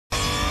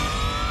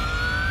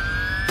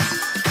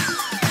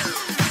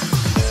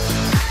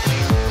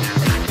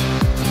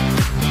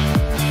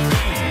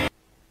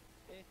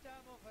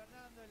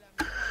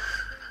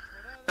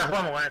Ya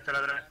jugamos con esto la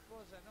otra vez.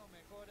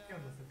 ¿Qué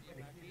onda? ¿Se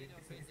puede elegir eso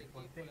que es el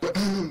portero?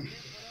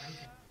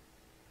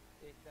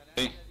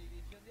 Sí,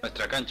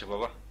 nuestra cancha,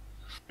 papá.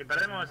 Si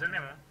perdemos,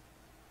 descendemos.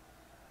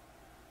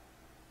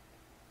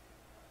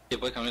 Sí,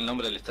 puedes cambiar el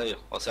nombre del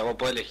estadio. O sea, vos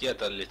podés elegir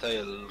hasta el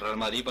estadio del Real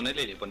Madrid,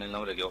 ponele y le pones el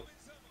nombre que vos.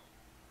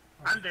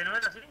 Antes no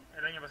era así,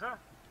 el año pasado.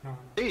 No, no,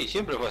 Sí,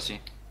 siempre fue así.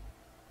 eso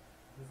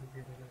sí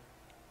es verdad.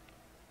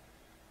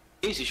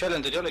 Sí, si yo al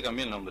anterior le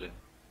cambié el nombre.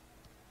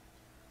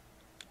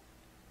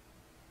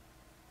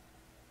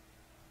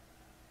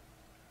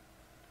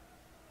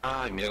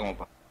 Ay, mira cómo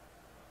pasa.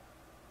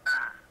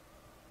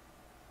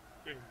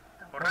 Sí,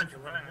 está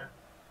borracho, venga.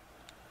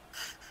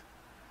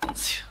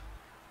 Ansia.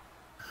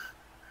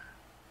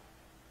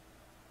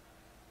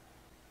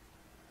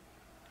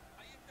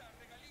 Ahí está,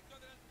 regalito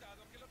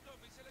adelantado, que lo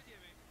tome y se lo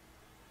lleve.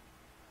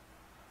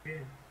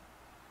 Bien.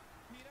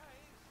 Mirá,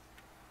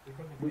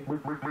 es.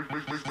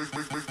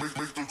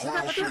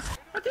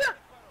 ¡Matía!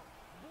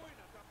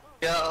 Buena tapada.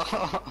 Ya.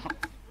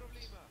 Sin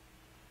problema.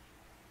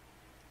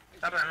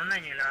 Tardan un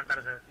año en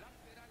levantarse.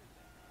 Lateral.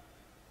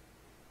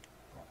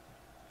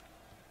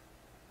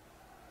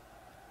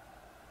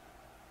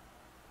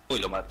 Uy,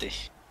 lo maté.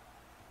 Estamos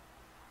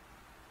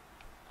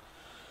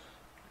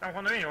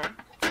jugando bien igual.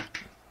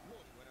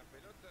 Muy buena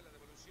pelota, la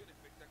devolución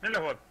espectacular. Miren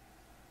los bots.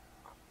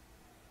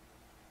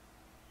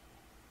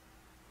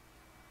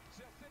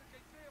 Se acerca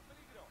y crea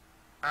peligro.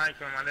 Ay,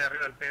 que me mandé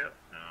arriba el pedo.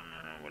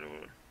 No,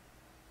 vuelvo.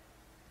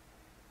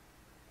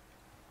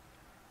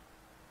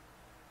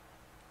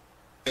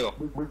 Pego.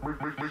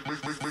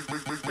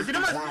 ¡Me tiró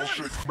más!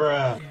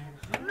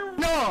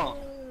 ¡No!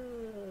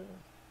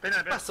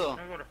 Penal, Paso.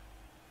 no cobro.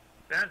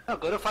 Penal. No,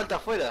 cobró falta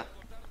afuera.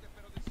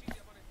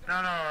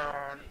 No,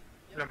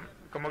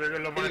 como que lo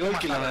El manejó gol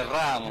más que lo tarde.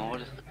 derramos,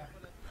 boludo.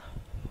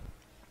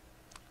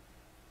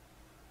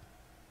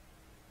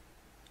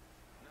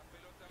 Una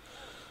pelota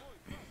muy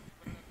fácil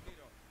para el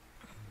arquero.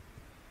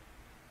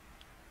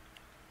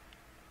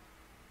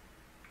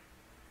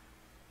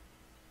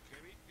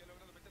 Kevin que ha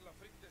logrado meter la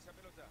frente a esa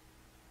pelota.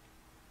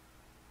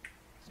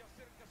 Se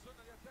acerca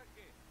zona de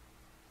ataque.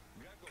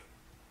 Gago.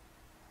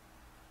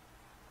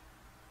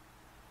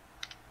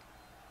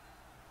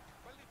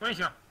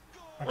 Buenísimo.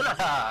 ¡Hola!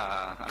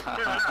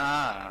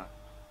 Ah,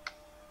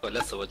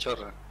 golazo,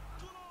 bochorra.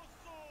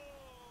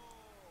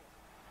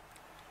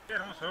 Qué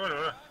hermoso gol,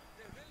 boludo.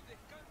 Desde el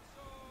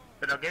descanso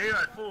Pero que viva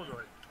el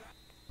fútbol.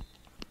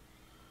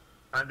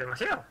 Ah,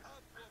 demasiado. ha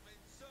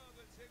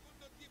comenzado el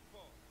segundo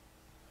tiempo.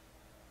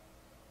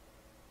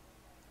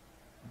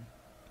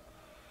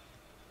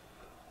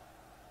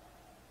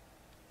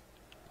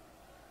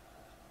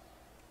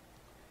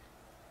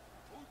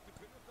 Uy, qué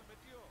pelota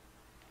metió.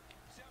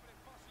 Se abre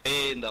espacio.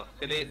 Lindo,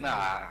 qué lindo.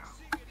 Nah,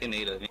 qué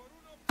negro de mí. Por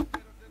uno,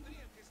 pero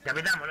tendrían que ser.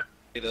 Capitán, boludo.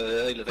 Negro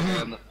de hoy lo está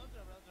cagando.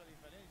 Otra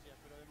diferencia,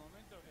 pero de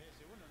momento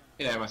seguro no.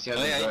 Era demasiado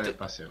No, ahí tentador te- el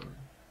pase, bro.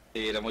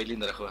 Sí, era muy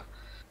linda la jugada.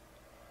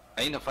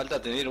 Ahí nos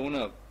falta tener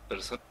una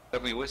persona de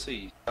carne y hueso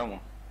y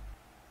estamos.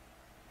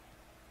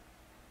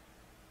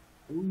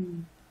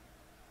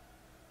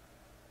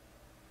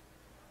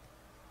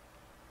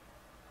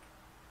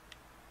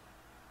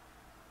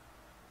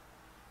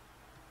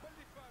 Va el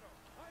disparo.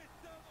 Ha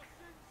estado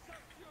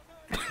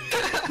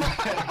sensacional.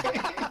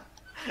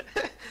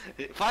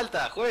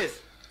 ¡Falta,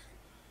 juez!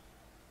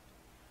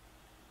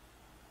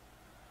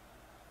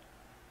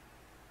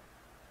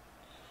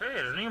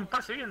 Pero ni un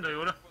pase viendo,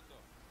 boludo.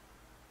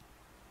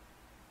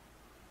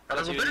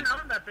 Ahora sí Recuperé viene.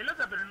 una onda de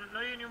pelota, pero no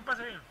dio ni un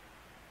pase bien.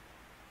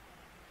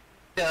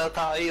 Ya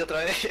estaba ahí otra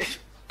vez.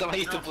 Toma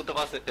ahí tu No. puto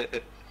pase.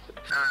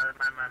 Ah,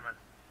 mal.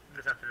 Un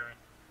desastre lo mío.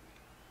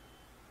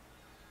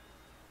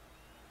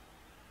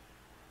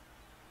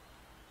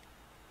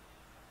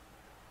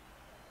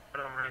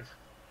 Perdón, Lorenzo.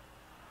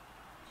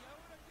 ¿Y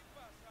ahora qué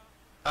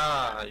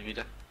pasa? Ay,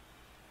 mira.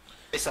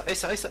 Esa.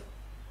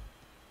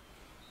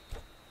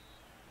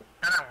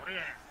 Ganamos,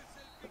 bien.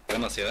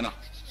 Ganó, se ganó. Es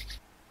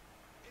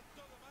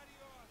todo,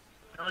 Mario.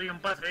 Ha sido No dio un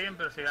pase bien,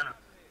 pero se ganó.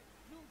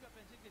 Nunca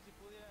pensé que se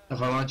pudiera ¿Está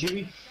jugando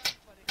Chibi?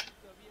 parecer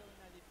que había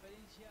una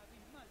diferencia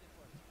abismal de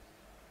fuerza.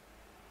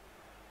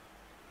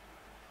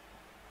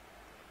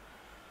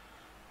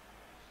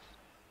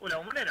 La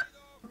bombonera.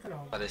 Justo la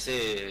bomba.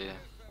 Parece...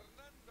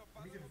 Fernando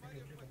 ¿Viste pasó que se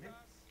varias quedó también?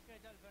 pelotas. ¿Qué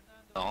tal,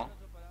 Fernando? No. Un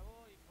abrazo para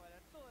vos y para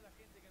toda la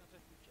gente que nos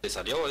escucha. ¿Te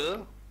salió,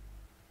 boludo?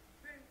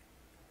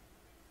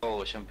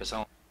 Oh, ya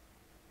empezamos.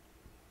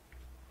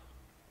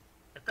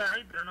 Estás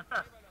ahí, pero no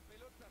estás. Lleva la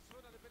pelota,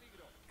 zona de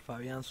peligro.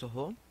 Fabián, ¿sos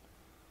vos?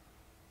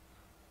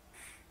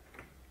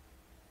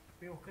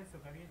 Voy a buscar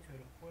eso que había hecho de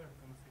los puertos,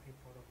 no sé qué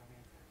por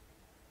comienza.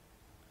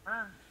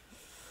 Ah,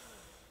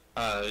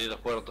 Ah, abrí los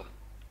puertos.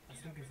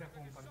 Así que sea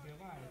como un partido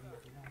más, no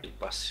sé nada. El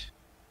pase.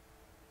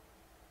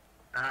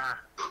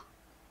 ah.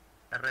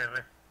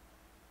 Re.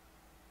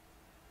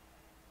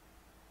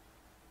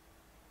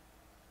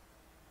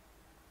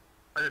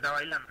 Ahora está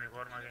bailando mi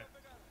jugador más que. Al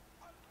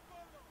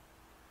palo.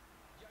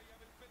 Y ahí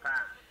abre el pelo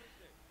Ah. de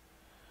frente.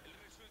 El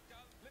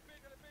resultado. Le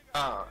pega.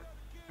 Ah,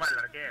 Mal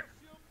arquero.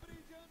 Acción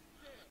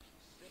brillante.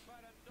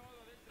 Separan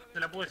todo dentro de Se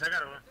la pude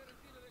sacar, boludo. tercer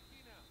tiro de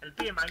esquina. El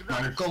pibe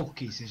McDonald's.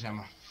 Mankowski se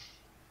llama.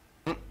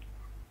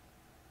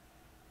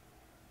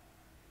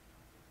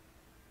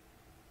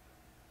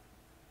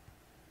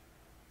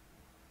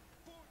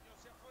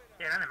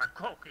 Qué grande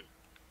McCocky.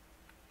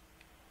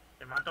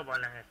 Se mató por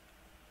la.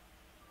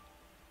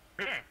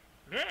 Bien,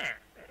 bien.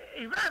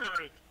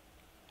 Ibrahimovic.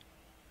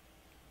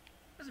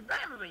 Es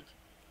Ibrahimovic.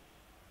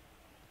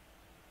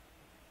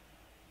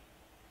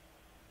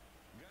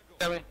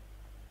 Dame.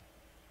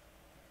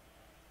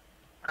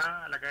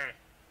 Ah, la cagué.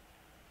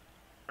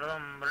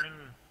 Perdón, Berlín.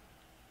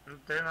 No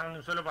te vengo dando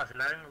un solo pase,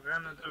 la vengo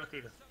cagando en todos los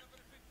tiros.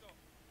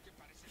 Que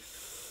parece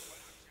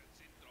hacia el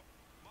centro.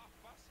 Más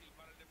fácil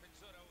para el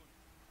defensor aún.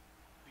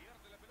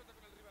 Pierde la pelota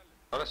con el rival.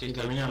 Ahora sí Hay que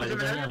estoy. terminarla, hay ¿Se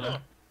que me la terminarla.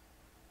 abierto?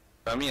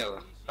 La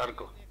mierda,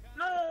 arco.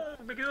 No,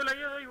 me quedó la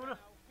guía ahí, boludo.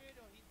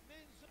 Agujeros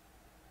inmensos.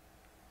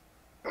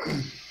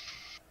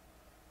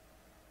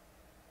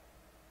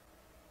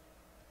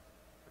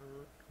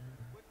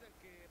 Cuentan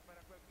que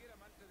para cualquier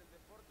amante del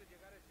deporte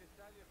llegar a este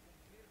estadio es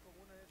cumplir con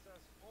una de esas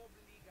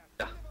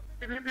obligaciones.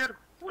 Bien, bien,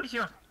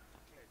 buenísimo.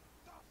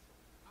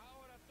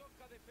 Ahora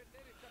toca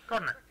defender esta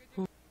Corner. pelota que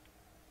llega.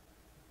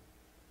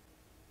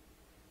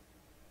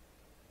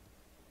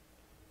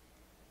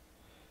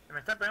 ¿Se me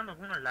está pegando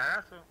con unos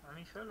lagazos a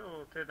mí solo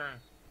o usted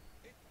también?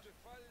 Esto es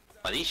falta.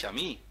 Amarilla a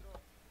mí.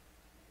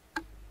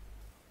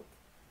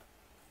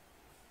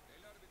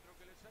 El árbitro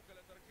que le saca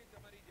la tarjeta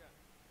amarilla.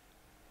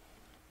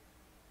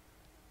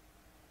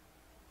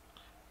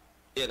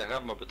 Sí, a las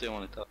gambas, pero estoy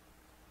amonestado.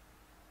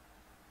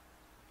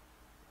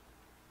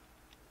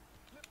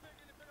 Le pega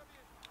y le pega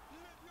bien.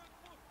 Le dio el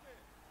poste.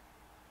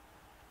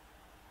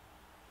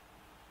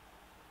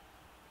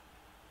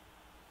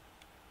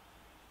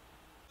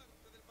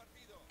 Parte del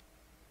partido.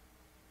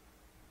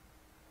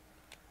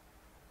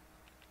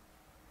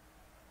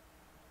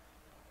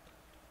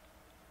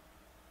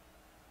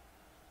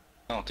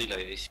 No, estoy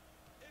laguísimo.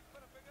 Es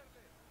para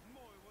pegarle.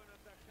 Muy buena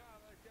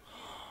tajada este arquero.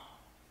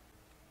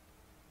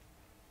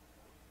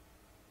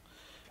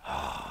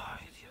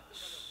 Ay,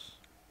 Dios.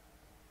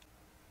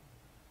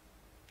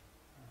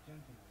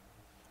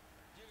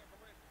 Llega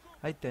como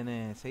es. Ahí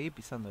tenés, seguí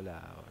pisándola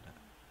ahora.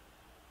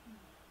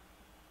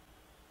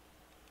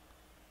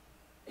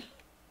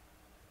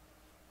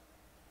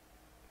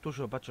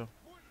 Tuyo, Pacho.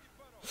 Buen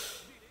disparo.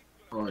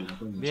 Directo a la Hola,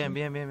 concha. Bien,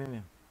 bien, bien, bien,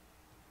 bien.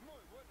 muy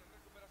buena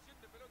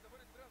recuperación de pelota,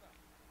 buena entrada.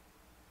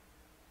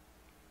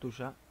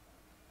 Tuya.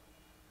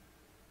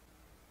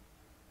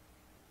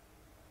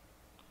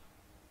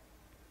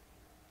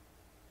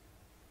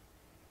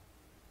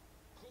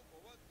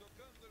 Cómo va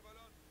tocando el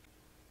balón.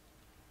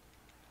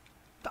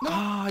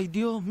 Ay,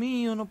 Dios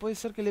mío, no puede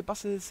ser que le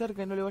pase de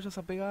cerca y no le vayas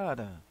a pegar.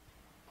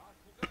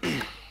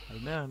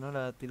 Al menos no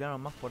la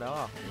tiraron más por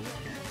abajo.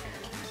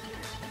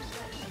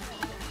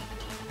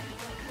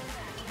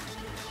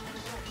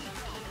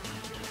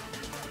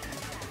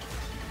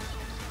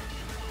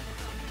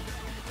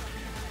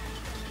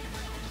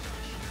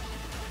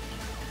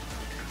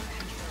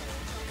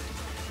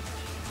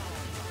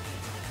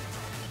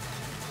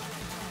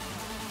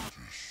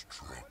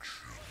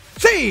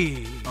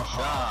 ¡Sí!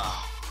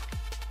 Ajá.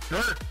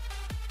 ¡Gol!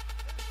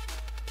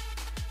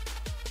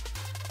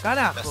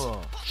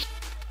 ¡Carajo!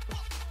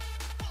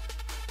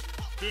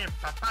 Bien,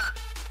 papá.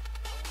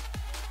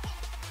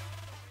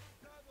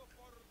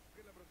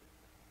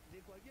 De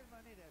cualquier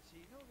manera,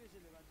 si no hubiese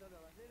levantado la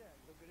bandera,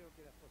 yo creo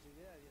que las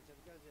posibilidades de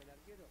acercarse al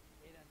arquero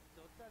eran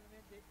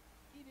totalmente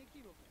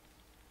inequívocas.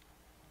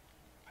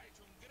 Ha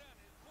hecho un gran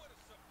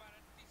esfuerzo para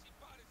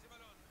anticipar ese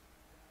balón.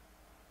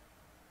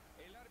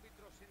 El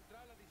árbitro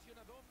central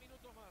adiciona 2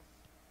 minutos más.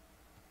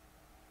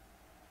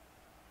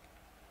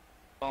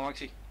 Toma,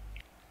 Maxi.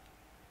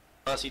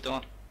 Ahora sí,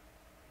 toma.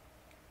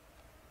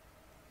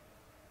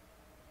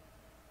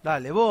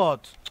 Dale,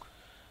 bot.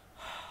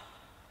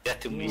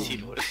 Quedaste un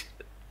misil, boludo.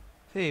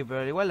 Sí,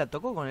 pero igual la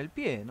tocó con el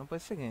pie. No puede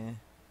ser que...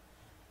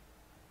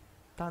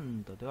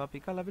 Tanto te va a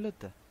picar la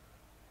pelota.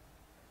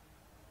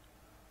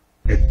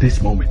 At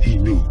this moment, he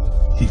knew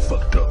he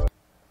fucked up.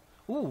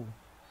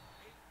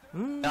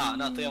 No,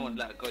 no, estoy en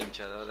la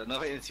concha, ahora.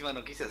 No, encima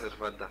no quise hacer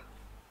falta.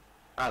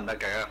 Anda a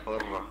cagar,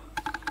 forro.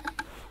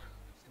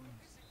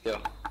 Yo.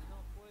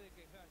 No puede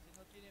quejarse,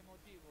 no tiene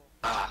motivo.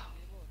 Ah.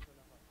 De voto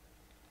la falta.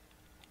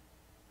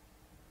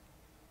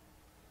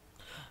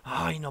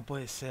 Ay, no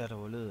puede ser,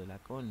 boludo. La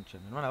concha,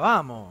 mi hermana.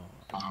 ¡Vamos!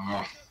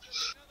 Vamos.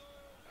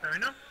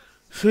 ¿Terminó?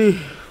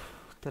 Sí.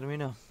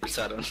 Terminó.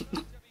 Pulsaron.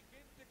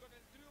 Vigente con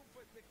el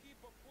triunfo, este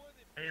equipo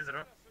puede Ahí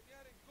entró.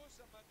 soñar en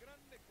cosas más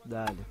grandes cuando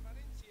Dale.